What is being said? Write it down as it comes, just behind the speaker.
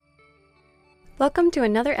Welcome to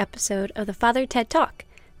another episode of the Father Ted Talk,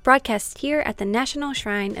 broadcast here at the National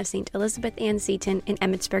Shrine of St. Elizabeth Ann Seton in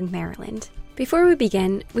Emmitsburg, Maryland. Before we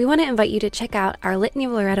begin, we want to invite you to check out our Litany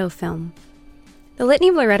of Loretto film. The Litany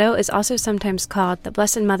of Loretto is also sometimes called the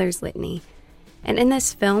Blessed Mother's Litany, and in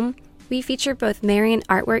this film, we feature both Marian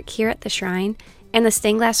artwork here at the shrine and the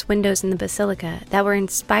stained glass windows in the basilica that were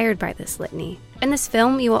inspired by this litany. In this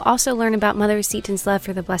film, you will also learn about Mother Seton's love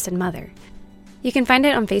for the Blessed Mother. You can find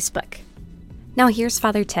it on Facebook. Now here's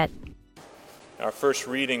Father Ted. Our first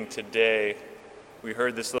reading today, we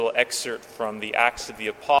heard this little excerpt from the Acts of the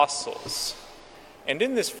Apostles. And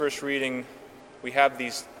in this first reading, we have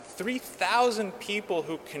these 3,000 people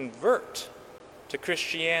who convert to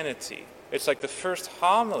Christianity. It's like the first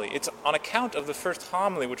homily. It's on account of the first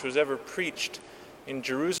homily which was ever preached in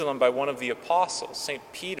Jerusalem by one of the apostles, St.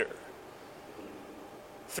 Peter.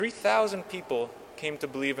 3,000 people came to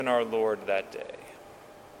believe in our Lord that day.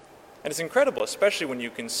 And it's incredible, especially when you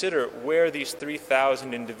consider where these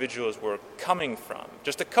 3,000 individuals were coming from.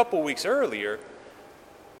 Just a couple weeks earlier,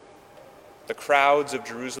 the crowds of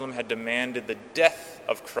Jerusalem had demanded the death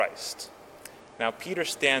of Christ. Now Peter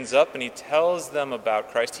stands up and he tells them about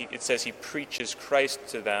Christ. It says he preaches Christ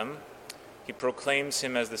to them. He proclaims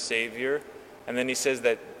him as the Savior. And then he says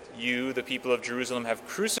that you, the people of Jerusalem, have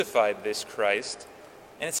crucified this Christ.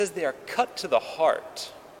 And it says they are cut to the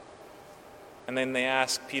heart. And then they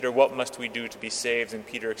ask Peter, what must we do to be saved? And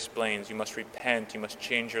Peter explains, you must repent, you must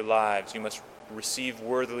change your lives, you must receive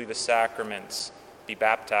worthily the sacraments, be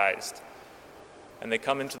baptized. And they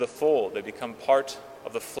come into the fold, they become part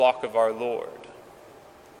of the flock of our Lord.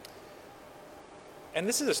 And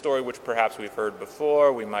this is a story which perhaps we've heard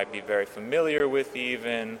before, we might be very familiar with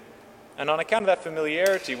even. And on account of that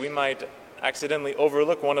familiarity, we might accidentally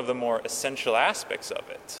overlook one of the more essential aspects of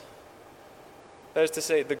it. That is to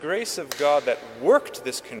say, the grace of God that worked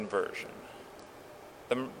this conversion.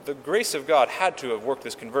 The grace of God had to have worked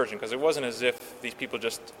this conversion, because it wasn't as if these people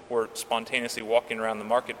just were spontaneously walking around the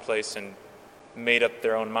marketplace and made up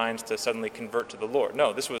their own minds to suddenly convert to the Lord.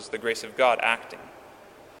 No, this was the grace of God acting.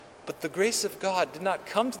 But the grace of God did not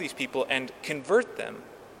come to these people and convert them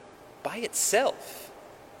by itself.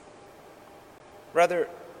 Rather,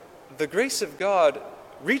 the grace of God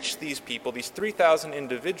reached these people, these 3,000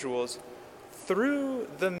 individuals, through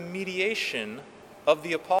the mediation of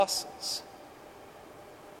the apostles.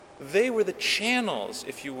 They were the channels,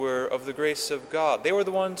 if you were, of the grace of God. They were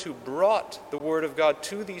the ones who brought the word of God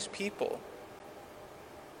to these people.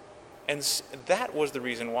 And that was the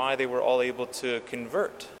reason why they were all able to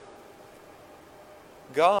convert.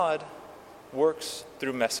 God works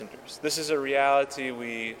through messengers. This is a reality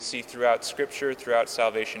we see throughout Scripture, throughout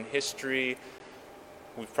salvation history.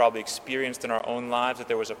 We've probably experienced in our own lives that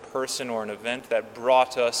there was a person or an event that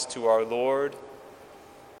brought us to our Lord.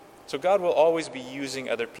 So God will always be using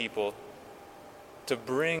other people to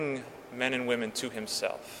bring men and women to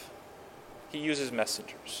himself. He uses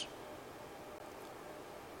messengers.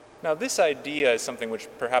 Now this idea is something which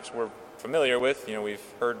perhaps we're familiar with. We've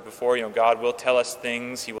heard before, God will tell us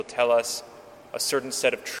things. He will tell us a certain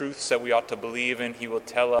set of truths that we ought to believe in. He will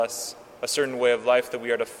tell us a certain way of life that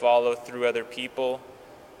we are to follow through other people.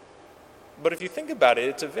 But if you think about it,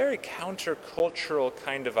 it's a very countercultural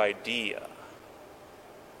kind of idea.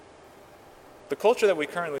 The culture that we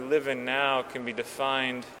currently live in now can be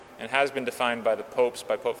defined, and has been defined by the popes,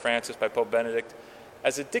 by Pope Francis, by Pope Benedict,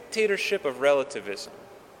 as a dictatorship of relativism.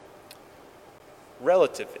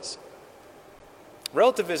 Relativism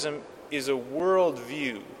is a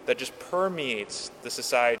worldview that just permeates the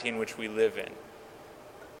society in which we live in.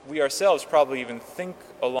 We ourselves probably even think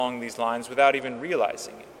along these lines without even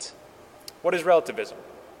realizing it. What is relativism?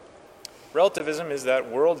 Relativism is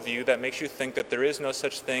that worldview that makes you think that there is no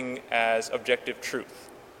such thing as objective truth,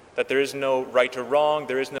 that there is no right or wrong,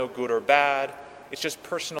 there is no good or bad. It's just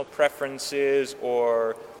personal preferences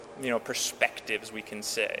or, perspectives, we can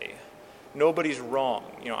say. Nobody's wrong.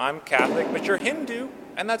 I'm Catholic, but you're Hindu,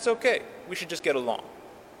 and that's okay. We should just get along.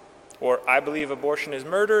 Or I believe abortion is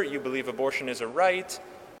murder, you believe abortion is a right,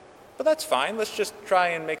 but that's fine. Let's just try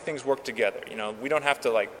and make things work together. We don't have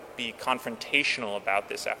to be confrontational about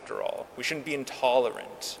this after all. We shouldn't be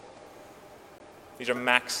intolerant. These are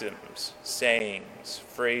maxims, sayings,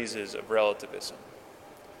 phrases of relativism.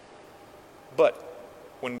 But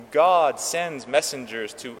when God sends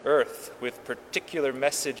messengers to earth with particular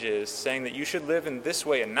messages saying that you should live in this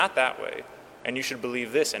way and not that way, and you should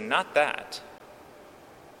believe this and not that,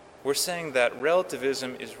 we're saying that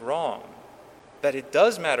relativism is wrong, that it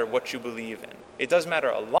does matter what you believe in. It does matter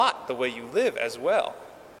a lot the way you live as well.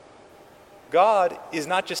 God is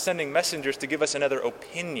not just sending messengers to give us another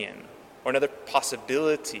opinion or another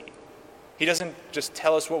possibility. He doesn't just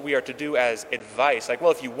tell us what we are to do as advice, like, well,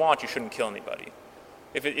 if you want, you shouldn't kill anybody.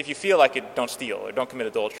 If you feel like it, don't steal or don't commit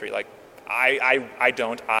adultery. Like, I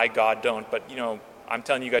don't, God, don't, but, I'm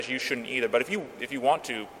telling you guys you shouldn't either. But if you want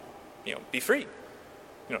to, be free.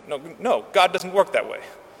 No, God doesn't work that way.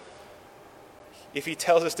 If he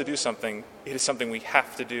tells us to do something, it is something we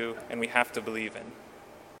have to do and we have to believe in.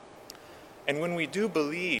 And when we do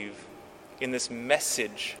believe in this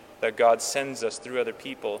message that God sends us through other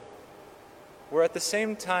people, we're at the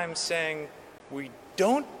same time saying we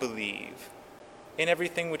don't believe in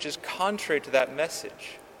everything which is contrary to that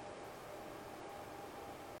message.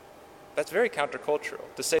 That's very countercultural,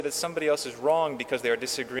 to say that somebody else is wrong because they are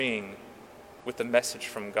disagreeing with the message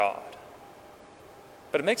from God.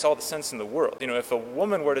 But it makes all the sense in the world. If a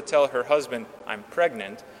woman were to tell her husband, I'm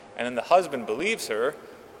pregnant, and then the husband believes her,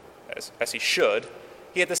 as he should,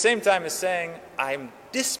 he at the same time is saying, I'm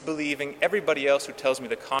disbelieving everybody else who tells me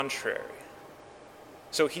the contrary.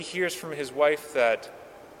 So he hears from his wife that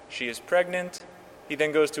she is pregnant. He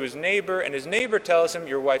then goes to his neighbor, and his neighbor tells him,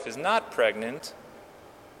 your wife is not pregnant.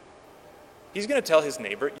 He's going to tell his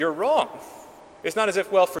neighbor, you're wrong. It's not as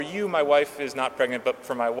if, well, for you, my wife is not pregnant, but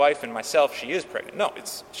for my wife and myself, she is pregnant. No,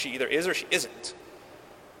 it's she either is or she isn't.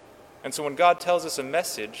 And so when God tells us a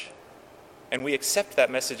message, and we accept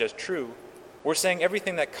that message as true, we're saying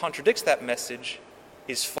everything that contradicts that message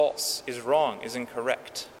is false, is wrong, is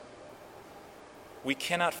incorrect. We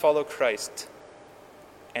cannot follow Christ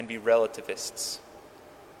and be relativists.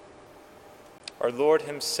 Our Lord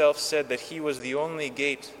himself said that he was the only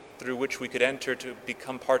gate through which we could enter to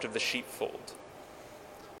become part of the sheepfold.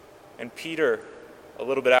 And Peter, a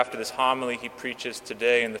little bit after this homily he preaches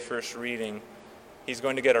today in the first reading, he's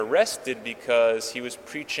going to get arrested because he was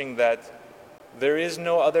preaching that there is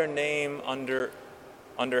no other name under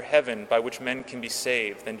heaven by which men can be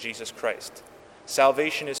saved than Jesus Christ.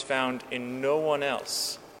 Salvation is found in no one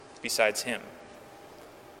else besides him.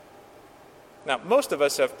 Now, most of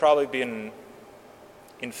us have probably been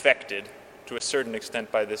infected to a certain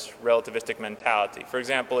extent by this relativistic mentality. For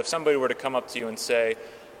example, if somebody were to come up to you and say,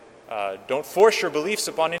 don't force your beliefs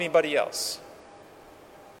upon anybody else.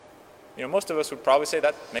 Most of us would probably say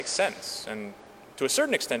that makes sense. And to a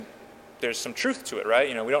certain extent, there's some truth to it, right?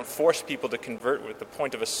 We don't force people to convert with the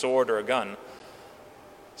point of a sword or a gun.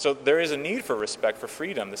 So there is a need for respect for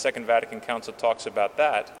freedom. The Second Vatican Council talks about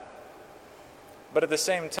that. But at the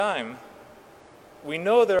same time, we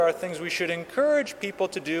know there are things we should encourage people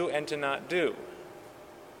to do and to not do.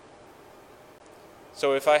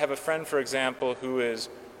 So if I have a friend, for example, who is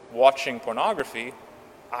watching pornography,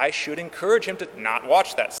 I should encourage him to not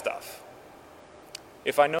watch that stuff.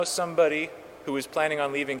 If I know somebody who is planning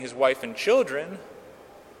on leaving his wife and children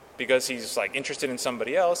because he's interested in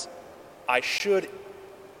somebody else, I should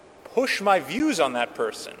push my views on that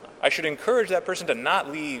person. I should encourage that person to not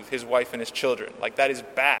leave his wife and his children. That is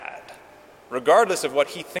bad, regardless of what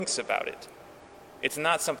he thinks about it. It's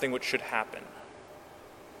not something which should happen.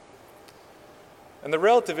 And the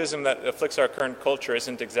relativism that afflicts our current culture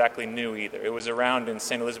isn't exactly new either. It was around in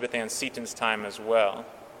St. Elizabeth Ann Seton's time as well.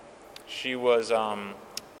 She was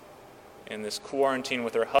in this quarantine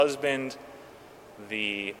with her husband.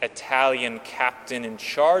 The Italian captain in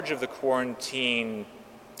charge of the quarantine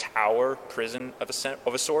tower, prison of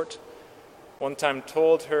a sort, one time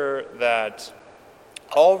told her that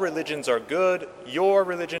all religions are good, your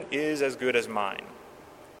religion is as good as mine.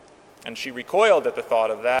 And she recoiled at the thought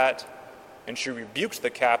of that, and she rebuked the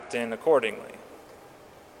captain accordingly.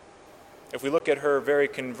 If we look at her very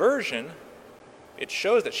conversion, it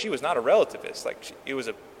shows that she was not a relativist. It was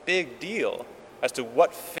a big deal as to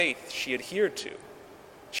what faith she adhered to.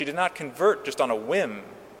 She did not convert just on a whim,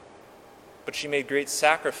 but she made great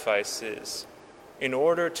sacrifices in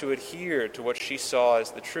order to adhere to what she saw as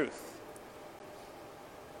the truth.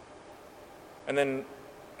 And then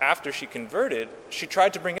after she converted, she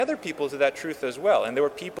tried to bring other people to that truth as well. And there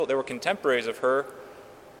were contemporaries of her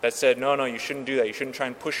that said, no, you shouldn't do that. You shouldn't try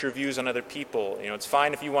and push your views on other people. It's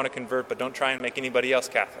fine if you want to convert, but don't try and make anybody else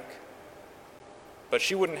Catholic. But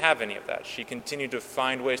she wouldn't have any of that. She continued to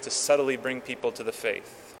find ways to subtly bring people to the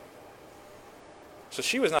faith. So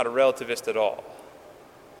she was not a relativist at all.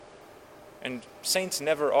 And saints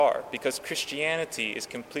never are, because Christianity is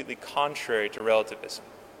completely contrary to relativism.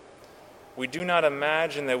 We do not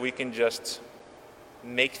imagine that we can just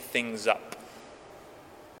make things up.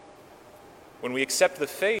 When we accept the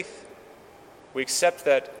faith, we accept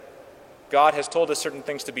that God has told us certain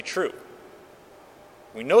things to be true.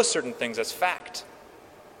 We know certain things as fact.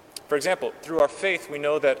 For example, through our faith, we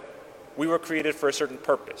know that we were created for a certain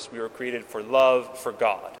purpose. We were created for love for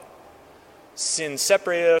God. Sin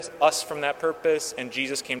separated us from that purpose, and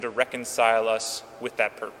Jesus came to reconcile us with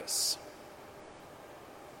that purpose.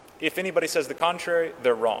 If anybody says the contrary,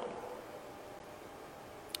 they're wrong.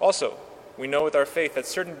 Also, we know with our faith that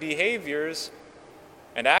certain behaviors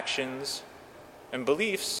and actions and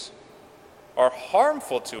beliefs are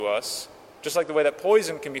harmful to us, just like the way that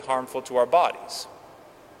poison can be harmful to our bodies.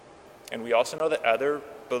 And we also know that other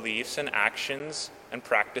beliefs and actions and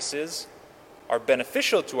practices are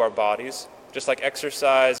beneficial to our bodies, just like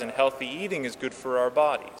exercise and healthy eating is good for our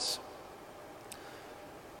bodies.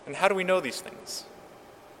 And how do we know these things?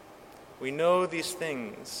 We know these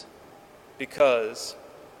things because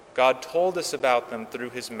God told us about them through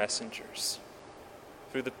his messengers,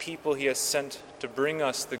 through the people he has sent to bring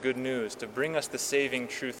us the good news, to bring us the saving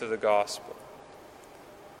truth of the gospel.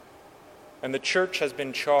 And the church has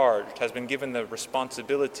been charged, has been given the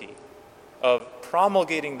responsibility of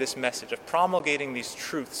promulgating this message, of promulgating these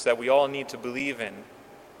truths that we all need to believe in,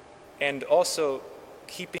 and also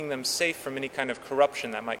keeping them safe from any kind of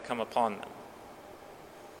corruption that might come upon them.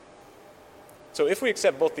 So if we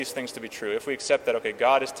accept both these things to be true, if we accept that, okay,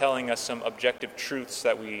 God is telling us some objective truths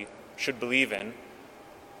that we should believe in,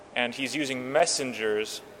 and he's using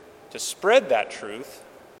messengers to spread that truth,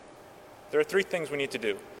 there are three things we need to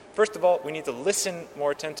do. First of all, we need to listen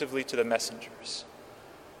more attentively to the messengers.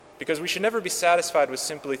 Because we should never be satisfied with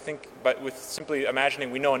simply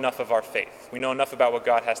imagining we know enough of our faith. We know enough about what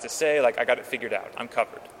God has to say, like, I got it figured out, I'm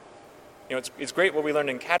covered. You know, it's great what we learned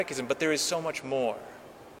in catechism, but there is so much more.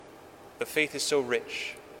 The faith is so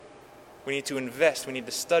rich. We need to invest, we need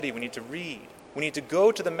to study, we need to read. We need to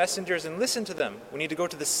go to the messengers and listen to them. We need to go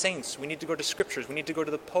to the saints, we need to go to scriptures, we need to go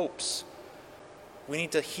to the popes. We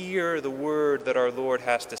need to hear the word that our Lord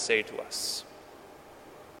has to say to us.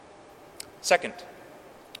 Second,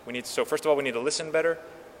 first of all, we need to listen better.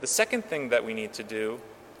 The second thing that we need to do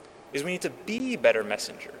is we need to be better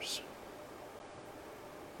messengers.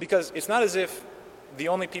 Because it's not as if the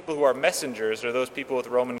only people who are messengers are those people with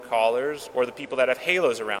Roman collars or the people that have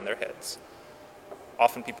halos around their heads.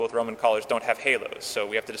 Often people with Roman collars don't have halos, so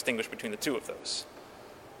we have to distinguish between the two of those.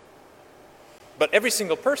 But every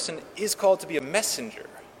single person is called to be a messenger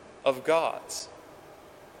of God's.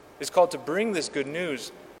 Is called to bring this good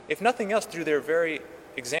news, if nothing else, through their very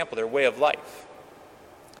example, their way of life.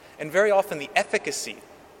 And very often the efficacy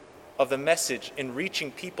of the message in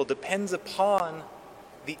reaching people depends upon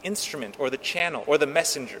the instrument or the channel or the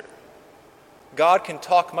messenger. God can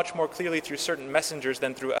talk much more clearly through certain messengers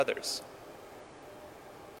than through others.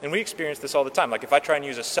 And we experience this all the time. Like if I try and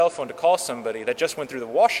use a cell phone to call somebody that just went through the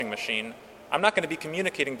washing machine, I'm not going to be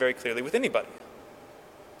communicating very clearly with anybody.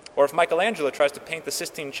 Or if Michelangelo tries to paint the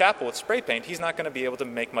Sistine Chapel with spray paint, he's not going to be able to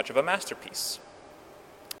make much of a masterpiece.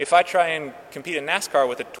 If I try and compete in NASCAR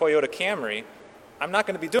with a Toyota Camry, I'm not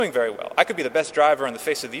going to be doing very well. I could be the best driver on the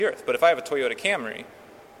face of the earth, but if I have a Toyota Camry,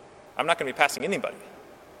 I'm not going to be passing anybody.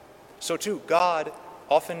 So too, God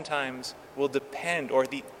oftentimes will depend, or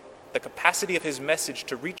the capacity of his message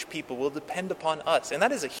to reach people will depend upon us. And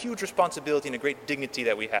that is a huge responsibility and a great dignity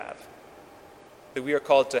that we have. That we are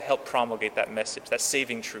called to help promulgate that message, that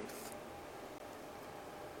saving truth.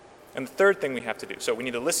 And the third thing we have to do, so we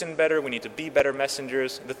need to listen better, we need to be better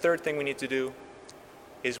messengers. The third thing we need to do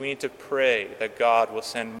is we need to pray that God will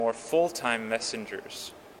send more full-time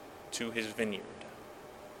messengers to his vineyard.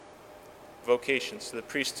 Vocations, to the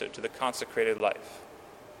priesthood, to the consecrated life.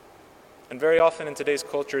 And very often in today's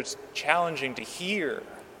culture, it's challenging to hear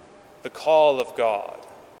the call of God.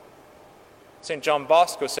 St. John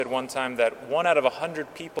Bosco said one time that 1 out of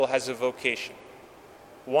 100 people has a vocation.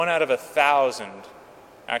 1 out of 1,000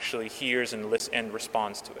 actually hears and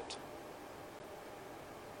responds to it.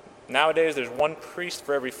 Nowadays, there's 1 priest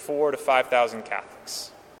for every 4,000 to 5,000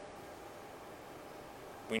 Catholics.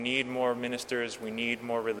 We need more ministers, we need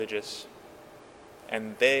more religious,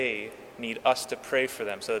 and they need us to pray for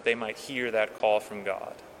them so that they might hear that call from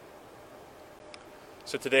God.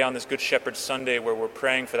 So today on this Good Shepherd Sunday, where we're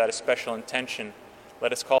praying for that special intention,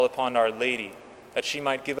 let us call upon Our Lady, that she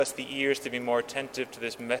might give us the ears to be more attentive to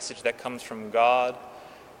this message that comes from God,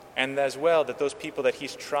 and as well that those people that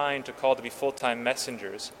he's trying to call to be full-time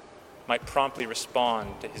messengers might promptly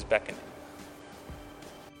respond to his beckoning.